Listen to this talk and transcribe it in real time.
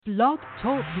Blog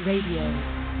Talk Radio.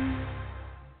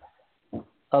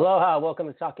 Aloha, welcome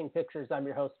to Talking Pictures. I'm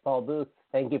your host, Paul Booth.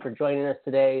 Thank you for joining us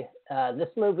today. This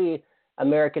movie,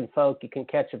 American Folk, you can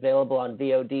catch available on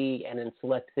VOD and in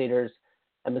select theaters.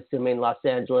 I'm assuming Los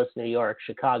Angeles, New York,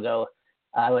 Chicago.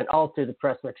 I went all through the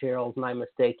press materials. My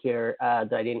mistake here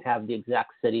that I didn't have the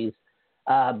exact cities.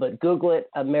 But Google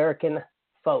it, American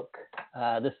Folk.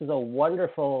 This is a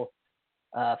wonderful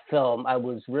film. I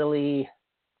was really,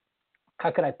 how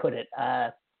can I put it?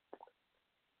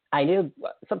 I knew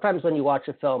sometimes when you watch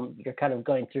a film, you're kind of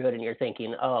going through it and you're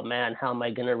thinking, oh man, how am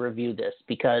I going to review this?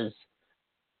 Because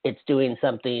it's doing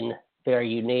something very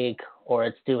unique, or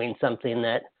it's doing something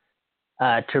that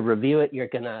to review it, you're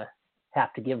going to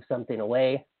have to give something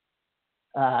away.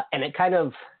 And it kind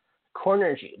of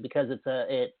corners you because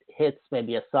it hits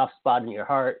maybe a soft spot in your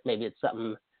heart. Maybe it's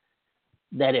something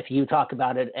that if you talk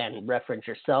about it and reference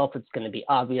yourself, it's going to be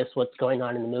obvious what's going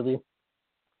on in the movie.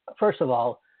 First of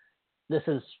all, this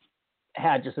has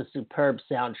had just a superb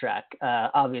soundtrack.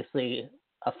 Obviously,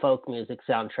 a folk music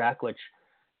soundtrack, which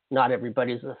not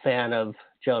everybody's a fan of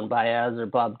Joan Baez or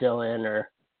Bob Dylan or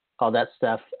all that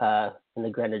stuff in the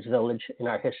Greenwich Village in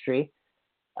our history.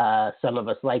 Some of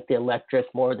us like the electric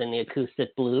more than the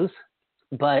acoustic blues.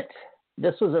 But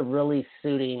this was a really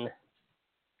suiting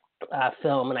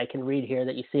film, and I can read here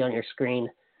that you see on your screen.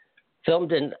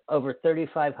 Filmed in over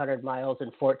 3,500 miles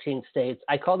in 14 states.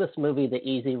 I call this movie The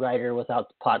Easy Rider without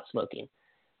the pot smoking.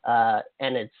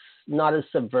 And it's not as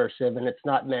subversive, and it's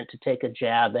not meant to take a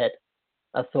jab at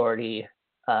authority.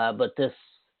 But this,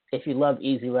 if you love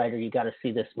Easy Rider, you got to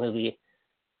see this movie.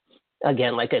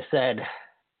 Again, like I said,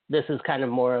 this is kind of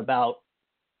more about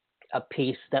a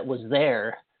piece that was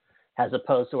there as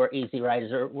opposed to where Easy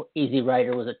Rider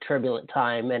was a turbulent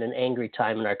time and an angry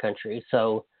time in our country.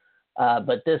 So,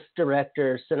 but this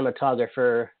director,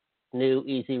 cinematographer, knew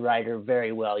Easy Rider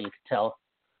very well, you could tell.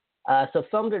 So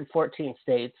filmed in 14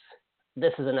 states.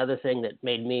 This is another thing that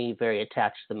made me very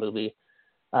attached to the movie.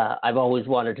 I've always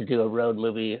wanted to do a road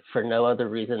movie for no other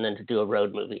reason than to do a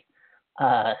road movie.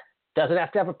 Doesn't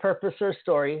have to have a purpose or a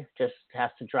story, just has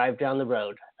to drive down the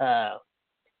road.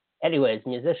 Anyways,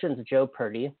 musicians Joe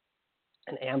Purdy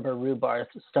and Amber Rubarth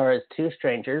star as two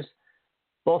strangers,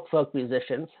 both folk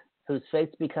musicians, whose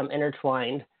fates become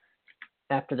intertwined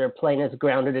after their plane is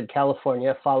grounded in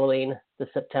California following the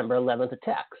September 11th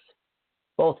attacks.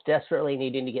 Both desperately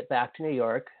needing to get back to New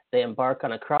York, they embark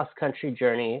on a cross-country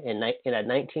journey in a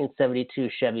 1972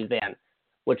 Chevy van,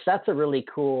 which that's a really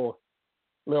cool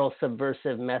little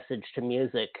subversive message to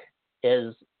music.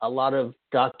 Is a lot of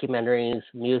documentaries,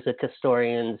 music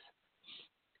historians,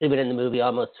 even in the movie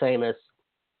Almost Famous,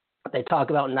 they talk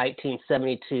about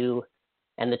 1972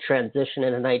 and the transition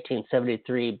into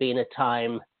 1973 being a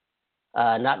time,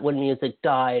 not when music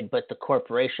died, but the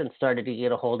corporation started to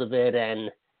get a hold of it and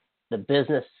the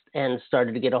business end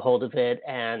started to get a hold of it,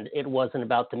 and it wasn't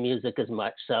about the music as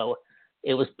much. So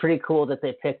it was pretty cool that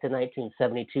they picked a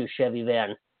 1972 Chevy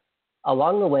van.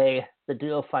 Along the way, the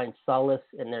duo finds solace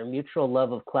in their mutual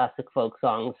love of classic folk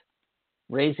songs,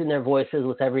 raising their voices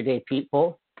with everyday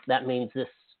people. That means this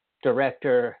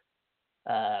director,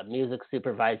 music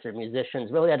supervisor,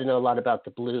 musicians really had to know a lot about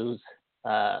the blues.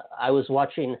 I was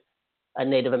watching a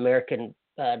Native American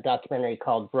documentary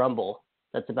called Brumble.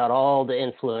 That's about all the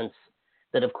influence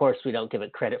that, of course, we don't give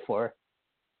it credit for,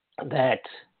 that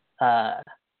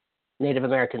Native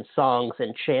American songs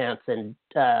and chants and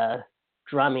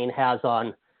drumming has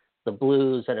on the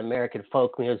blues and American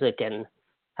folk music, and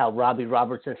how Robbie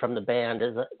Robertson from the band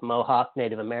is a Mohawk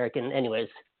Native American. Anyways,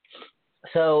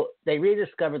 so they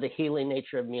rediscover the healing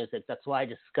nature of music. That's why I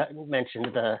just mentioned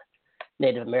the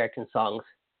Native American songs.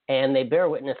 And they bear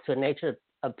witness to a nature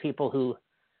of people who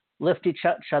lift each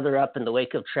other up in the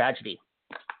wake of tragedy.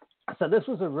 So this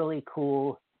was a really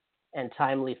cool and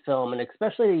timely film, and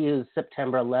especially to use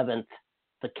September 11th,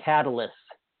 the catalyst,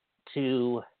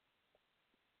 to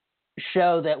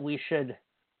show that we should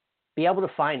be able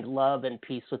to find love and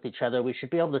peace with each other. We should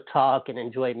be able to talk and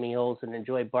enjoy meals and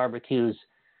enjoy barbecues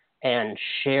and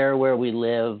share where we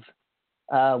live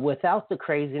without the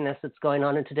craziness that's going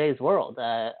on in today's world.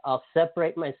 I'll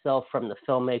separate myself from the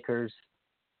filmmakers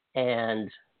and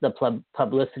the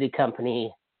publicity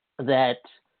company that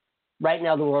right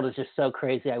now the world is just so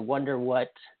crazy. I wonder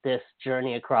what this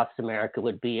journey across America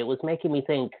would be. It was making me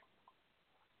think,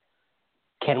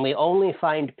 can we only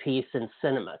find peace in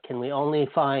cinema? Can we only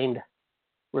find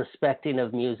respecting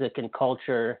of music and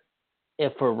culture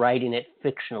if we're writing it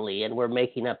fictionally and we're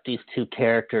making up these two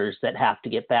characters that have to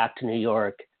get back to New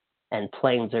York and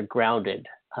planes are grounded?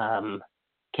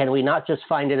 Can we not just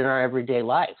find it in our everyday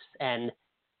lives? And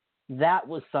that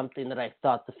was something that I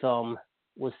thought the film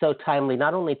was so timely,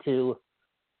 not only to,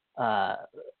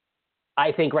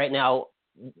 I think right now,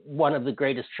 one of the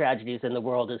greatest tragedies in the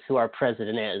world is who our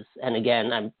president is. And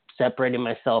again, I'm separating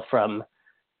myself from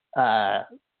the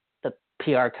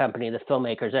PR company, the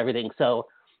filmmakers, everything. So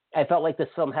I felt like this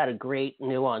film had a great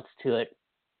nuance to it,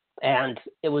 and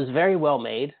it was very well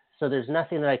made. So there's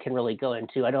nothing that I can really go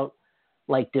into. I don't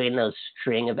like doing those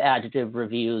string of adjective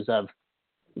reviews of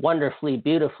wonderfully,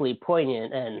 beautifully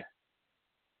poignant and,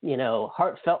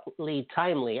 heartfeltly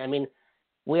timely. I mean,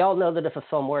 we all know that if a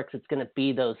film works, it's going to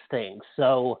be those things.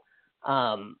 So,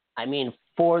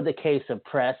 for the case of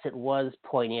Press, it was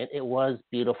poignant, it was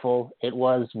beautiful, it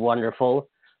was wonderful.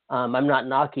 I'm not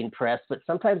knocking Press, but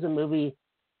sometimes a movie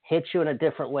hits you in a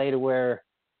different way to where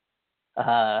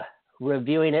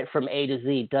reviewing it from A to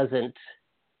Z doesn't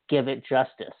give it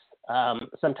justice.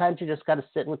 Sometimes you just got to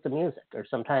sit with the music, or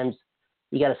sometimes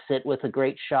you got to sit with a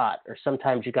great shot, or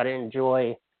sometimes you got to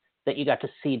enjoy that you got to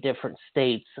see different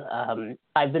states.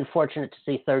 I've been fortunate to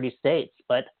see 30 states,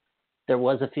 but there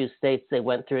was a few states they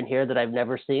went through in here that I've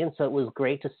never seen. So it was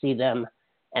great to see them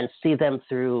and see them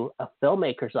through a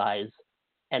filmmaker's eyes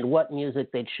and what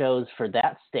music they chose for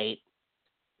that state.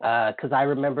 Because I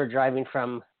remember driving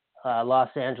from Los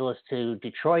Angeles to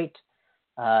Detroit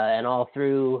and all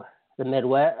through the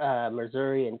Midwest,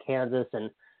 Missouri and Kansas. And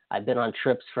I've been on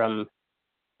trips from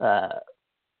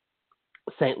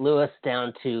St. Louis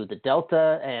down to the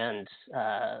Delta, and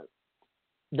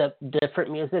the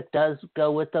different music does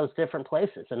go with those different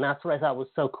places. And that's what I thought was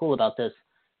so cool about this.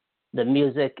 The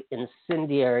music,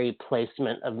 incendiary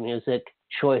placement of music,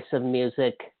 choice of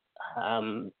music.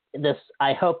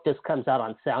 I hope this comes out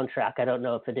on Soundtrack. I don't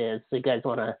know if it is. So you guys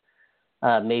want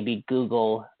to maybe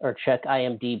Google or check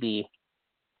IMDb,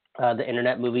 the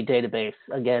Internet Movie Database.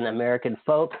 Again, American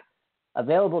Folk,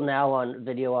 available now on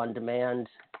video on demand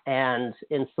and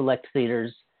in select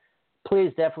theaters.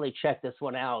 Please definitely check this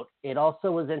one out. It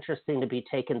also was interesting to be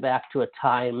taken back to a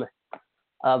time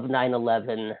of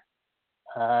 9/11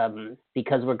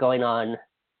 because we're going on,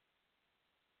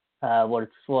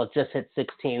 it just hit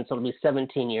 16, so it'll be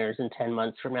 17 years and 10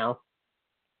 months from now.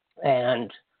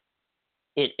 And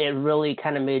it really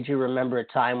kind of made you remember a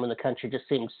time when the country just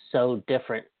seemed so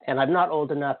different. And I'm not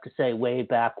old enough to say way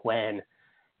back when,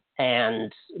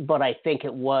 but I think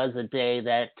it was a day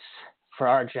that for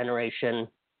our generation,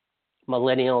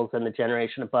 millennials and the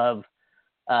generation above,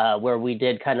 where we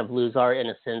did kind of lose our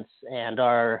innocence and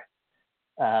our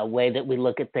way that we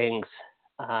look at things.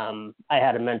 I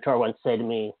had a mentor once say to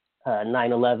me,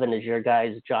 9/11 is your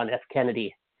guy's John F.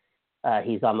 Kennedy.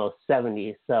 He's almost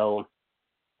 70. So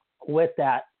with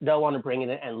that, don't want to bring it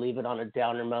in and leave it on a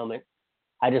downer moment.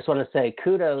 I just want to say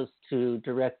kudos to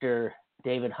director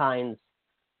David Hines.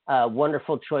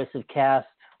 Wonderful choice of cast,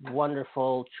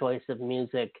 wonderful choice of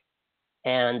music.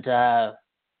 And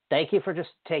thank you for just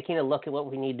taking a look at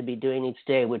what we need to be doing each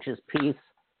day, which is peace,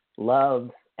 love,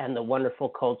 and the wonderful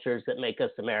cultures that make us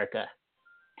America.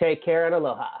 Take care and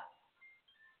aloha.